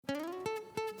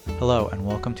Hello and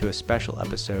welcome to a special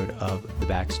episode of The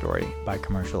Backstory by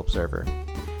Commercial Observer.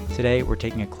 Today we're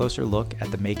taking a closer look at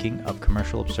the making of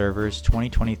Commercial Observer's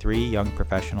 2023 Young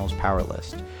Professionals Power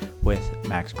List with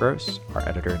Max Gross, our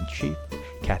Editor-in-Chief,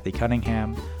 Cathy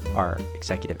Cunningham, our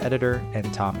Executive Editor,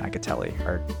 and Tom Acitelli,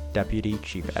 our Deputy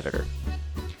Chief Editor.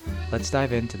 Let's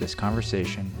dive into this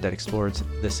conversation that explores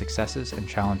the successes and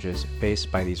challenges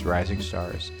faced by these rising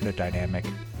stars in a dynamic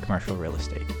commercial real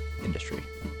estate industry.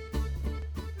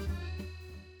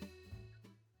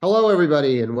 Hello,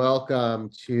 everybody, and welcome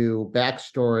to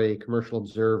Backstory Commercial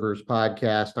Observer's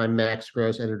podcast. I'm Max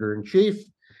Gross, Editor-in-Chief,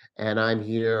 and I'm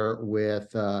here with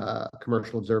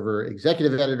Commercial Observer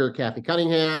Executive Editor Cathy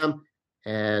Cunningham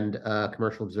and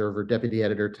Commercial Observer Deputy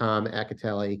Editor Tom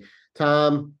Acitelli.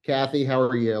 Tom, Cathy, how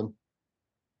are you?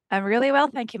 I'm really well,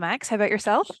 thank you, Max. How about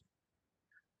yourself?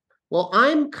 Well,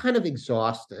 I'm kind of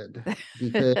exhausted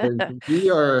because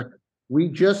we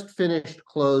just finished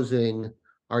closing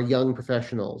our young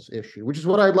professionals issue, which is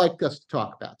what I'd like us to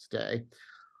talk about today.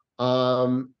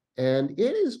 And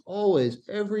it is always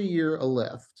every year a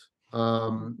lift.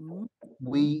 So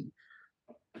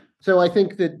I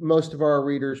think that most of our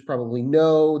readers probably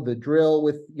know the drill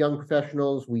with young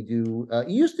professionals. We do, it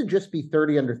used to just be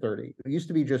 30 under 30. It used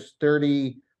to be just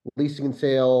 30 leasing and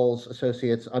sales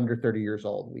associates under 30 years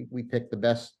old. We picked the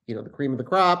best, the cream of the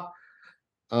crop.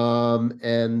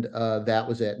 And that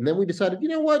was it. And then we decided, you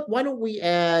know what, why don't we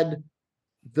add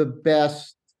the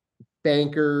best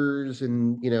bankers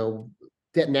and,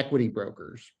 debt and equity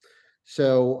brokers.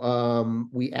 So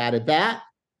we added that.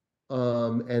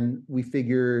 And we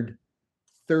figured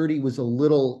 30 was a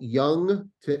little young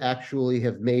to actually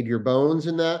have made your bones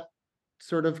in that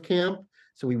sort of camp.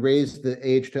 So we raised the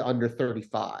age to under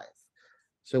 35.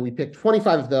 So we picked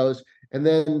 25 of those. And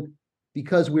then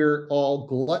because we're all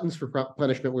gluttons for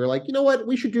punishment, we were like, you know what,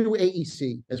 we should do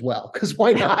AEC as well, because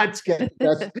why not get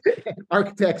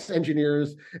architects,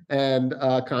 engineers, and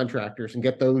contractors and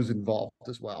get those involved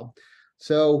as well.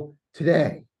 So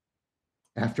today,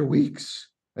 after weeks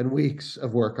and weeks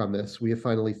of work on this, we have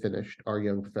finally finished our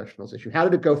young professionals issue. How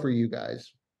did it go for you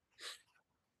guys?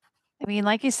 I mean,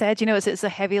 like you said, it's a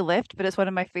heavy lift, but it's one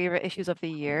of my favorite issues of the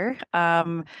year.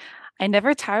 I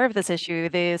never tire of this issue.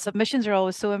 The submissions are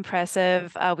always so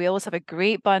impressive. We always have a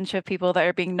great bunch of people that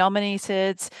are being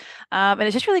nominated. And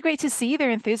it's just really great to see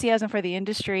their enthusiasm for the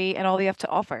industry and all they have to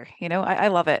offer. I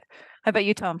love it. How about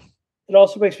you, Tom? It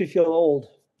also makes me feel old.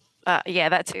 Yeah,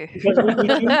 that too.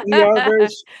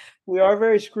 Because we are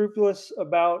very scrupulous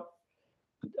about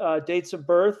dates of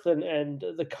birth and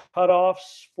the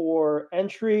cutoffs for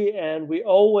entry. And we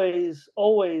always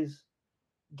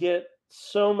get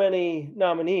so many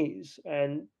nominees,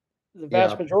 and the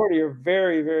vast majority are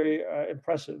very, very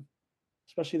impressive,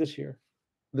 especially this year.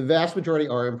 The vast majority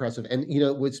are impressive. And,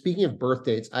 speaking of birth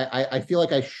dates, I feel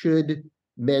like I should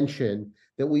mention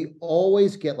that we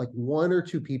always get like one or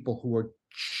two people who are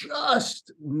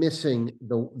just missing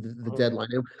the deadline.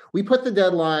 And we put the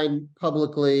deadline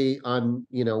publicly on,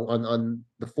 on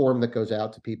the form that goes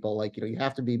out to people, like, you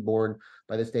have to be born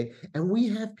by this date. And we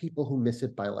have people who miss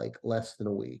it by like less than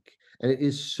a week. And it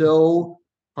is so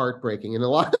heartbreaking. And a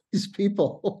lot of these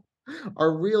people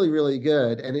are really, really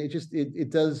good. And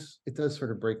it does sort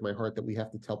of break my heart that we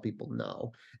have to tell people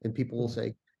no. And people will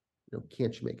say,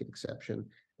 can't you make an exception?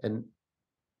 And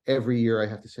every year I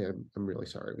have to say, I'm really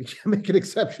sorry, we can't make an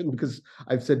exception, because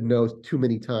I've said no too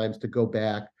many times to go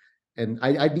back. And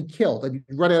I'd be killed. I'd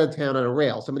run out of town on a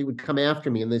rail. Somebody would come after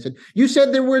me and they said, you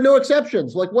said there were no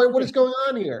exceptions. Like, what is going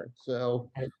on here? So,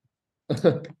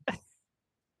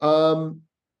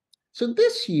 so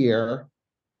this year,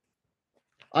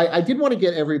 I did want to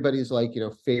get everybody's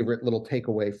favorite little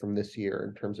takeaway from this year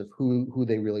in terms of who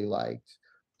they really liked.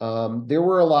 There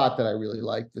were a lot that I really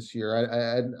liked this year.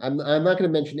 I'm not going to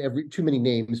mention too many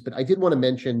names, but I did want to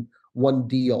mention one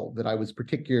deal that I was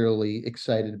particularly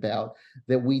excited about,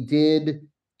 that we did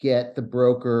get the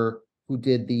broker who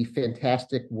did the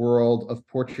fantastic world of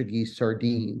Portuguese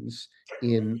sardines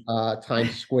in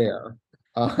Times Square.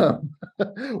 That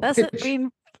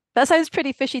sounds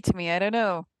pretty fishy to me. I don't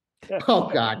know. Oh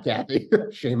God, Cathy,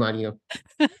 shame on you.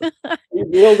 You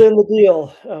reeled in the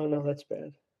deal. Oh no, that's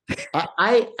bad.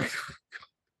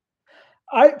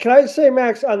 Can I say,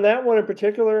 Max, on that one in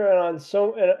particular, and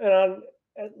on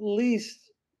at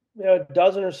least a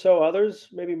dozen or so others,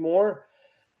 maybe more,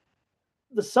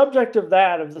 the subject of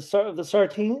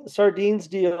the sardines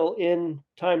deal in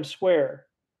Times Square,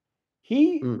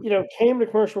 he came to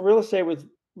commercial real estate with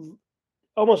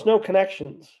almost no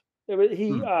connections.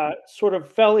 He sort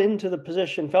of fell into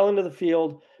the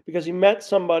field because he met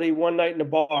somebody one night in a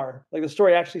bar. Like, the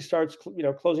story actually starts,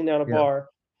 closing down a bar,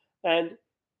 and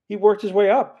he worked his way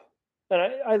up.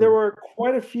 And there were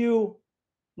quite a few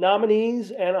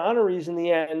nominees and honorees in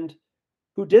the end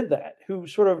who did that, who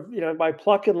sort of, by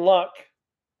pluck and luck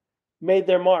made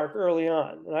their mark early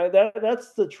on. And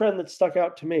that's the trend that stuck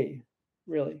out to me,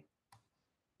 really.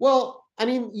 Well, I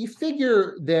mean, you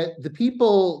figure that the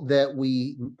people that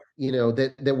we,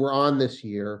 that were on this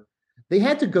year, they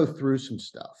had to go through some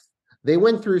stuff. They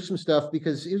went through some stuff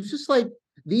because it was just like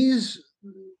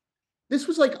this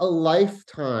was like a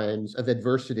lifetimes of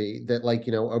adversity that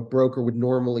a broker would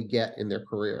normally get in their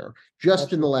career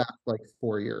just in the last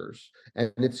 4 years.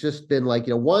 And it's just been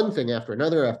one thing after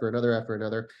another, after another, after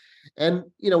another. And,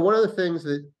 one of the things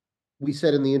that we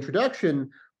said in the introduction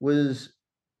was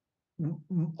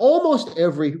almost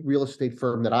every real estate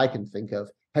firm that I can think of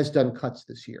has done cuts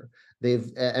this year.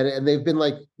 They've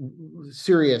been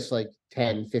serious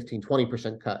 10, 15,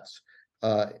 20% cuts.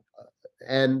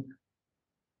 And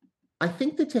I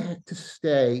think that to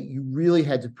stay, you really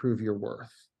had to prove your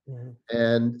worth. Mm-hmm.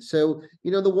 And so,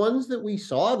 the ones that we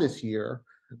saw this year,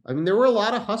 I mean, there were a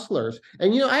lot of hustlers.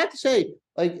 And, I have to say,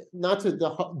 not to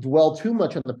dwell too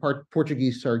much on the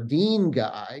Portuguese sardine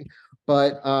guy,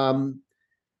 but,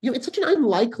 it's such an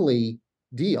unlikely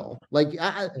deal.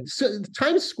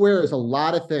 Times Square is a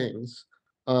lot of things.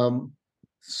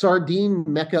 Sardine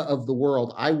mecca of the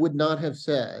world, I would not have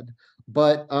said.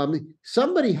 But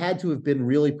somebody had to have been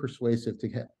really persuasive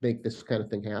to make this kind of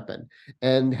thing happen,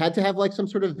 and had to have some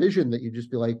sort of vision that you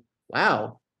just be like,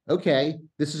 wow, okay,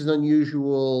 this is an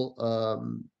unusual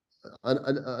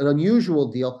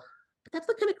unusual deal. But that's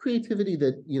the kind of creativity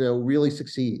that really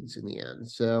succeeds in the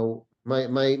end. So my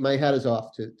hat is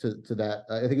off to that.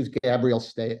 I think it was Gabriel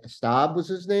Stab was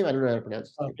his name. I don't know how to pronounce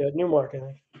his name. Newmark, I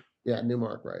think. Yeah,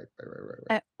 Newmark,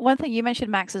 right. One thing you mentioned,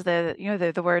 Max, is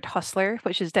the word hustler,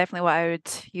 which is definitely what I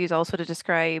would use also to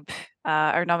describe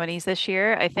our nominees this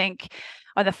year. I think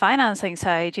on the financing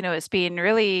side, it's been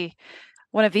really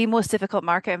one of the most difficult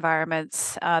market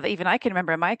environments that even I can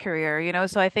remember in my career.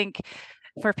 So I think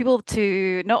for people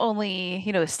to not only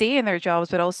stay in their jobs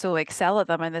but also excel at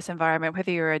them in this environment, whether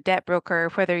you're a debt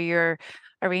broker, whether you're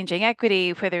arranging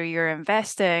equity, whether you're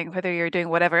investing, whether you're doing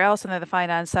whatever else on the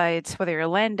finance side, whether you're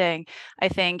lending, I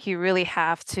think you really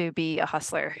have to be a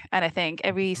hustler. And I think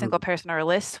every single person on our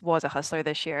list was a hustler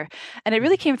this year. And it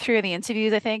really came through in the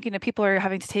interviews. I think, people are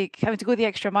having to go the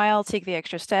extra mile, take the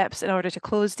extra steps in order to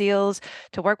close deals,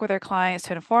 to work with their clients,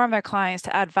 to inform their clients,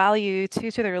 to add value to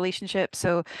the relationship.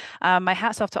 So my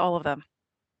hat's off to all of them.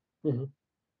 Mm-hmm.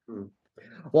 Mm-hmm.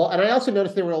 Well, and I also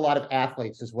noticed there were a lot of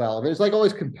athletes as well. And there's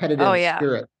always competitive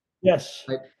spirit. Yes.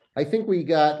 I think we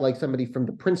got somebody from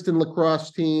the Princeton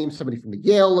lacrosse team, somebody from the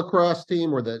Yale lacrosse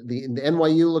team, or the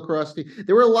NYU lacrosse team.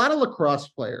 There were a lot of lacrosse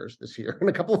players this year, and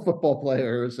a couple of football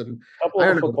players, and I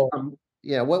don't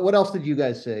know. What else did you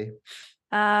guys see?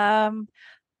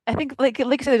 I think, like I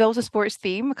said, there's also sports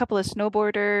theme. A couple of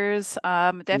snowboarders,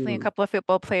 definitely a couple of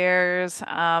football players.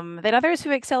 Then others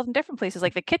who excelled in different places,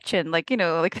 like the kitchen. They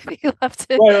love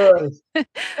to. Right.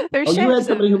 There's you had chefs.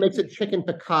 somebody who makes a chicken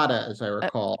piccata, as I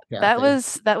recall.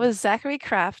 Cathy. That was Zachary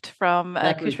Kraft from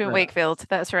Cushman Wakefield.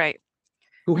 That's right.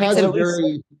 Who has a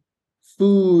very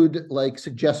food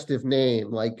suggestive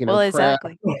name, well,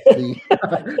 exactly.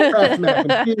 Kraft mac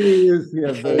and cheese,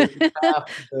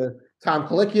 the Tom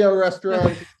Colicchio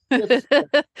restaurant.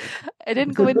 I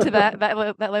didn't go into that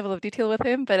level of detail with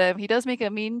him, but he does make a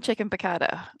mean chicken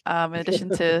piccata, in addition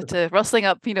to rustling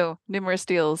up numerous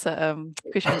deals at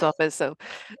Cushman's office. So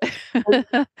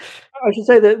I should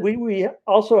say that we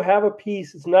also have a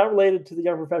piece. It's not related to the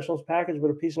Young Professionals package, but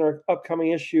a piece in our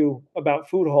upcoming issue about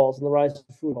food halls and the rise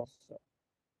of food halls. So.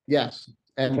 Yes.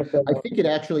 And I think it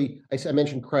actually, I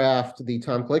mentioned Kraft, the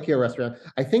Tom Colicchio restaurant.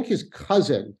 I think his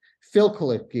cousin, Phil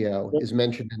Colicchio, is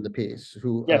mentioned in the piece.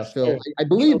 Who Phil? I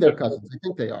believe they're cousins. I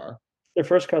think they are. They're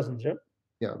first cousins. Yeah.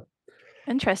 Yeah.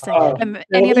 Interesting.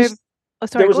 Any other?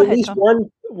 There was at least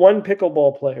one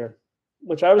pickleball player,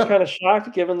 which I was kind of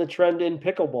shocked given the trend in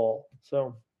pickleball.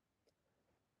 So,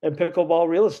 and pickleball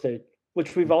real estate,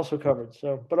 which we've also covered.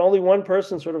 So, but only one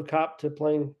person sort of copped to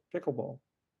playing pickleball.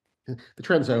 The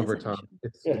trend's over, Tom.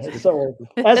 It's so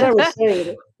as I was saying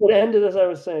it, it ended as I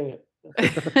was saying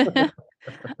it.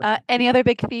 Any other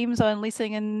big themes on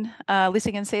leasing and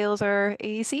sales or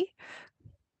AEC?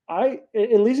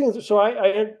 In leasing, so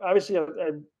I obviously I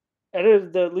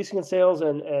edited the leasing and sales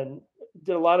and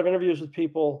did a lot of interviews with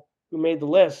people who made the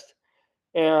list,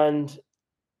 and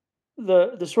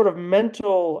the sort of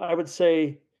mental, I would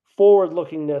say,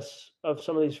 forward-lookingness of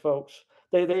some of these folks.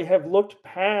 They have looked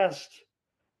past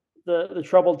the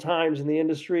troubled times in the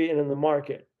industry and in the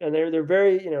market, and they're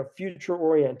very future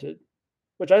oriented,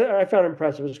 which I found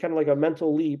impressive. It's kind of like a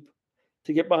mental leap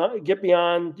to get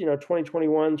beyond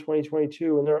 2021,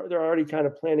 2022, and they're already kind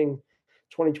of planning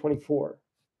 2024.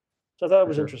 So I thought it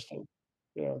was interesting.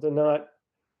 They're not.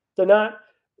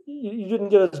 You didn't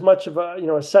get as much of a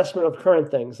assessment of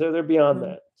current things. They're beyond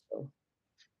that. So.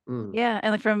 Yeah,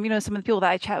 and like from some of the people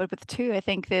that I chatted with too, I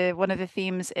think one of the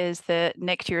themes is that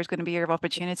next year is going to be a year of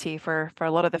opportunity for a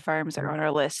lot of the firms that are on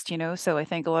our list. So I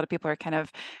think a lot of people are kind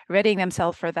of readying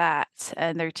themselves for that,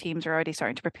 and their teams are already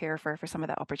starting to prepare for some of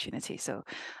that opportunity. So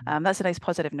that's a nice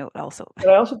positive note also. And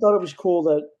I also thought it was cool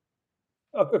that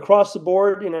across the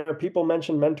board, people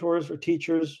mentioned mentors or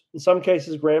teachers, in some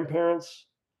cases grandparents.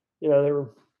 They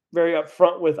were very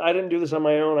upfront with, I didn't do this on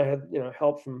my own. I had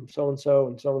help from so and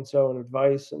so and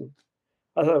advice, and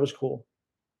I thought it was cool.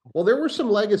 Well, there were some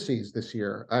legacies this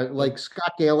year. Like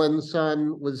Scott Galen's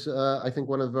son was, I think,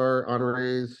 one of our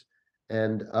honorees,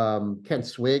 and Ken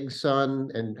Swig's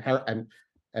son, and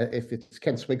if it's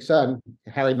Ken Swig's son,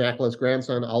 Harry Macklow's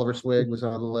grandson, Oliver Swig, was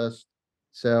on the list.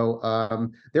 So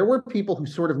there were people who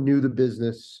sort of knew the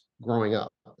business growing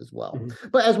up as well,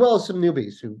 but as well as some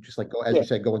newbies who just like go, as you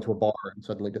said, go into a bar and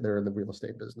suddenly they're in the real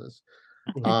estate business.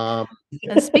 And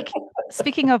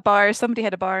speaking of bars, somebody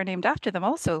had a bar named after them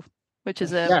also, which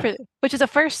is a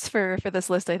first for this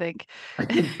list, I think. I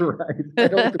think you're right. I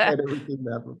don't think I'd ever seen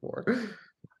that before.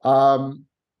 And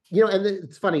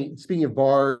it's funny, speaking of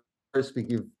bars,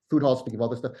 speaking of food halls, speaking of all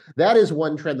this stuff, that is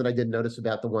one trend that I did notice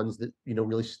about the ones that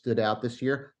really stood out this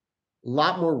year. A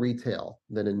lot more retail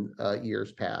than in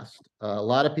years past. A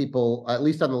lot of people, at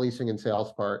least on the leasing and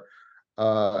sales part,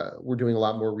 we're doing a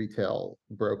lot more retail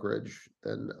brokerage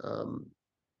than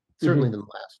certainly than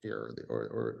last year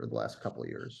or the last couple of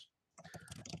years.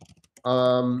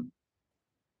 I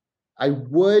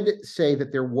would say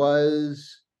that there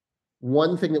was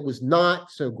one thing that was not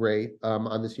so great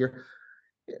on this year.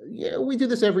 Yeah, we do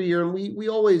this every year, and we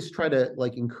always try to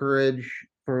encourage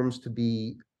firms to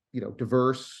be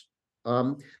diverse.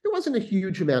 There wasn't a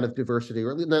huge amount of diversity,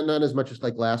 or not as much as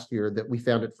like last year that we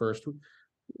found at first.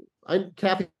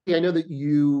 Cathy, I know that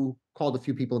you called a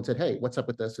few people and said, "Hey, what's up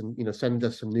with this?" and send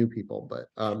us some new people. But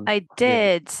I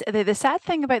did. The sad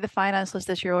thing about the finance list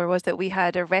this year was that we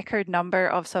had a record number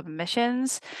of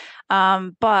submissions,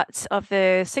 but of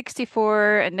the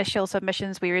 64 initial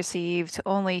submissions we received,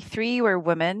 only 3 were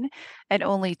women, and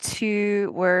only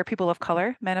 2 were people of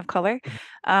color, men of color,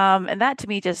 and that to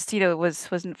me just was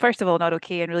first of all not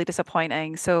okay and really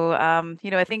disappointing. So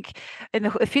I think in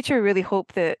the future, we really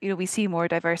hope that we see more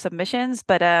diverse submissions,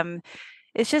 but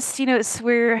it's just,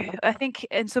 I think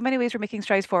in so many ways we're making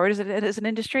strides forward as an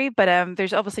industry, but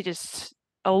there's obviously just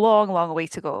a long, long way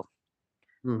to go.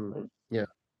 Yeah.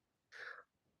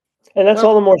 And that's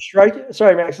all the more striking.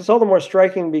 Sorry, Max. It's all the more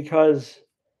striking because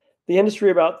the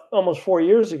industry about almost 4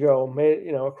 years ago made,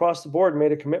 across the board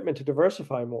made a commitment to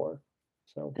diversify more.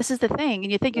 So this is the thing,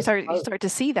 and you think you start to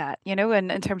see that,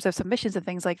 and in terms of submissions and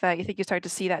things like that, you think you start to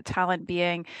see that talent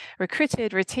being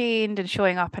recruited, retained, and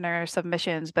showing up in our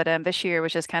submissions. But this year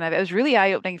was just it was really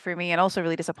eye-opening for me and also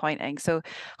really disappointing. So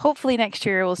hopefully next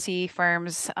year we'll see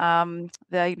firms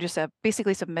that just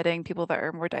basically submitting people that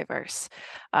are more diverse,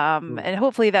 and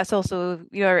hopefully that's also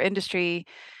our industry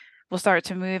will start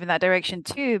to move in that direction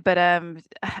too. But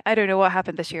I don't know what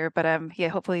happened this year, but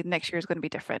hopefully next year is going to be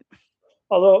different.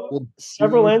 Although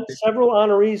several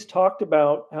honorees talked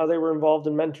about how they were involved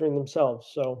in mentoring themselves,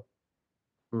 so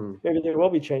maybe there will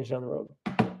be change down the road.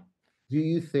 Do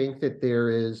you think that there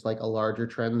is a larger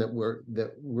trend that we're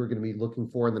going to be looking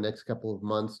for in the next couple of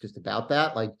months, just about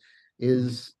that?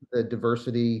 Is the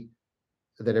diversity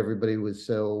that everybody was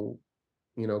so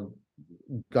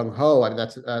gung ho? I mean,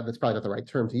 that's probably not the right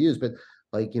term to use, but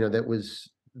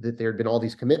that there had been all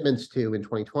these commitments to in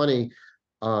 2020.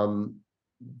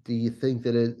 Do you think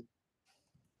that it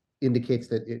indicates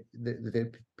that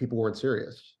that people weren't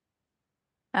serious?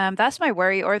 That's my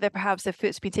worry, or that perhaps the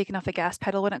foot's been taken off the gas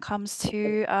pedal when it comes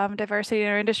to diversity in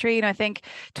our industry. I think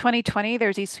 2020,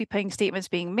 there's these sweeping statements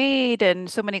being made, and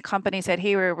so many companies said,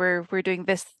 "Hey, we're doing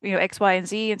this, X, Y, and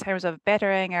Z in terms of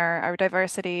bettering our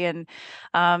diversity and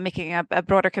making a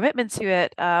broader commitment to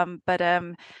it." But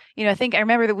I think I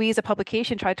remember that we as a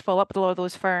publication tried to follow up with a lot of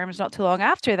those firms not too long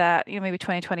after that, maybe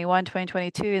 2021,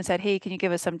 2022, and said, "Hey, can you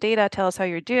give us some data? Tell us how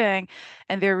you're doing?"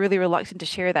 And they're really reluctant to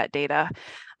share that data.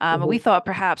 We thought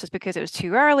perhaps it's because it was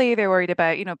too early. They're worried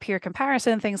about, peer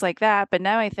comparison, things like that. But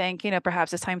now I think,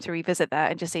 perhaps it's time to revisit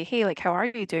that and just say, hey, how are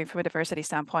you doing from a diversity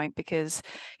standpoint? Because,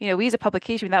 we as a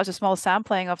publication, that was a small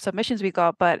sampling of submissions we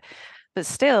got, but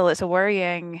still it's a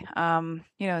worrying, so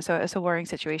it's a worrying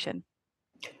situation.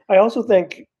 I also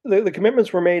think the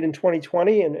commitments were made in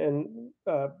 2020 and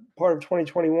part of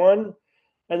 2021.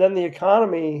 And then the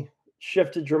economy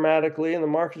shifted dramatically and the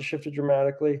market shifted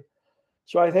dramatically.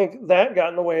 So I think that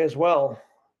got in the way as well.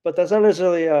 But that's not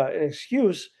necessarily an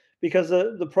excuse, because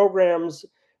the programs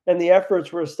and the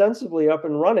efforts were ostensibly up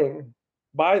and running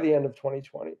by the end of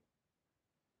 2020.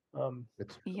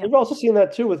 Yep. We've also seen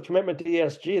that too with commitment to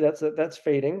ESG. That's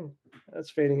fading. That's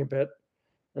fading a bit.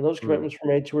 And those commitments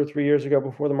were made 2 or 3 years ago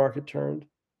before the market turned.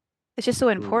 It's just so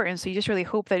important. So you just really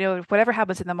hope that, whatever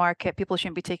happens in the market, people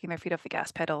shouldn't be taking their feet off the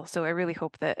gas pedal. So I really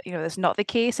hope that, that's not the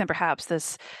case, and perhaps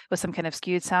this was some kind of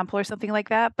skewed sample or something like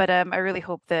that. But I really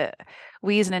hope that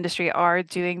we as an industry are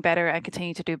doing better and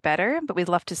continue to do better. But we'd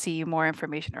love to see more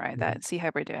information around that and see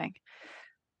how we're doing.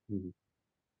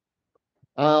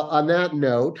 On that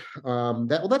note,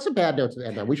 that's a bad note to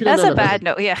end on. We should. That's a bad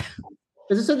note. Yeah.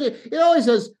 It always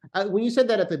is. When you said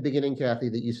that at the beginning, Cathy,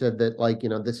 that you said that, like,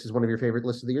 this is one of your favorite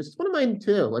lists of the years. It's one of mine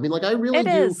too. I mean, like, I really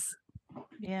do.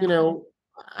 Yeah.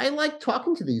 I like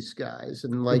talking to these guys,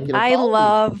 and like, I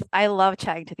love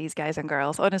chatting to these guys and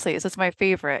girls. Honestly, it's just my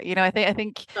favorite. I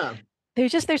think. Yeah.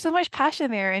 There's so much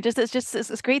passion there, and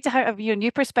it's great to have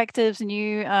new perspectives,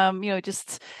 new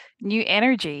just new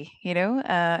energy, in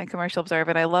Commercial Observer.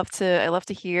 And I love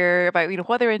to hear about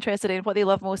what they're interested in, what they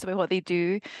love most about what they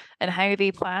do, and how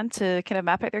they plan to kind of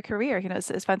map out their career.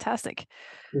 It's fantastic.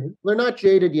 They're not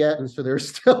jaded yet, and so they're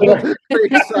still very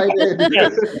excited. I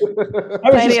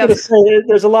was just going to say,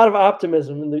 there's a lot of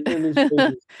optimism in these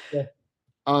pages. Yeah.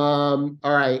 All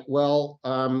right. Well,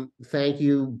 thank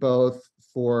you both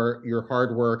for your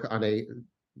hard work on a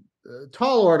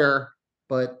tall order,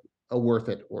 but a worth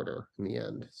it order in the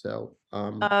end. So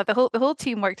the whole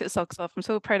team worked its socks off. I'm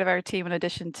so proud of our team. In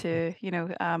addition to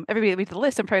everybody that made the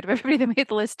list, I'm proud of everybody that made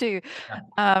the list too.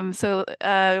 So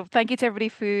thank you to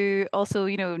everybody who also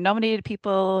nominated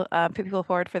people, put people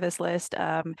forward for this list.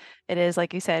 It is,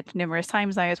 like you said numerous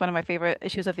times now, it's one of my favorite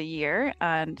issues of the year,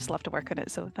 and just love to work on it.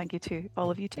 So thank you to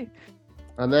all of you too.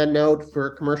 On that note, for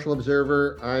Commercial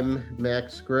Observer, I'm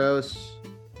Max Gross.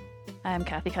 I'm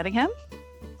Cathy Cunningham.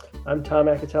 I'm Tom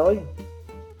Acitelli.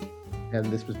 And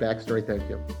this was Backstory. Thank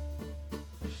you.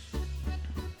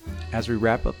 As we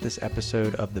wrap up this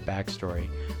episode of The Backstory,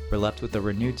 we're left with a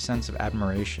renewed sense of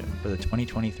admiration for the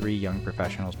 2023 Young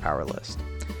Professionals Power List.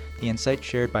 The insights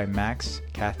shared by Max,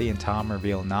 Cathy, and Tom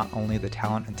reveal not only the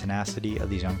talent and tenacity of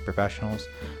these young professionals,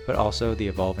 but also the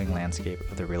evolving landscape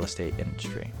of the real estate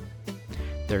industry.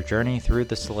 Their journey through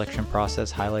the selection process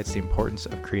highlights the importance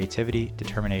of creativity,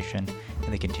 determination,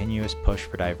 and the continuous push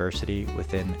for diversity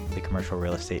within the commercial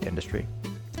real estate industry.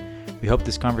 We hope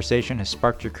this conversation has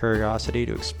sparked your curiosity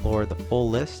to explore the full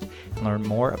list and learn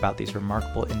more about these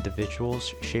remarkable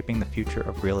individuals shaping the future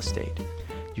of real estate.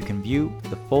 You can view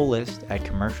the full list at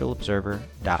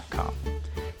commercialobserver.com.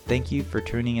 Thank you for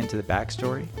tuning into The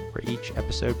Backstory, where each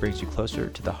episode brings you closer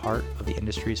to the heart of the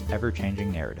industry's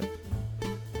ever-changing narrative.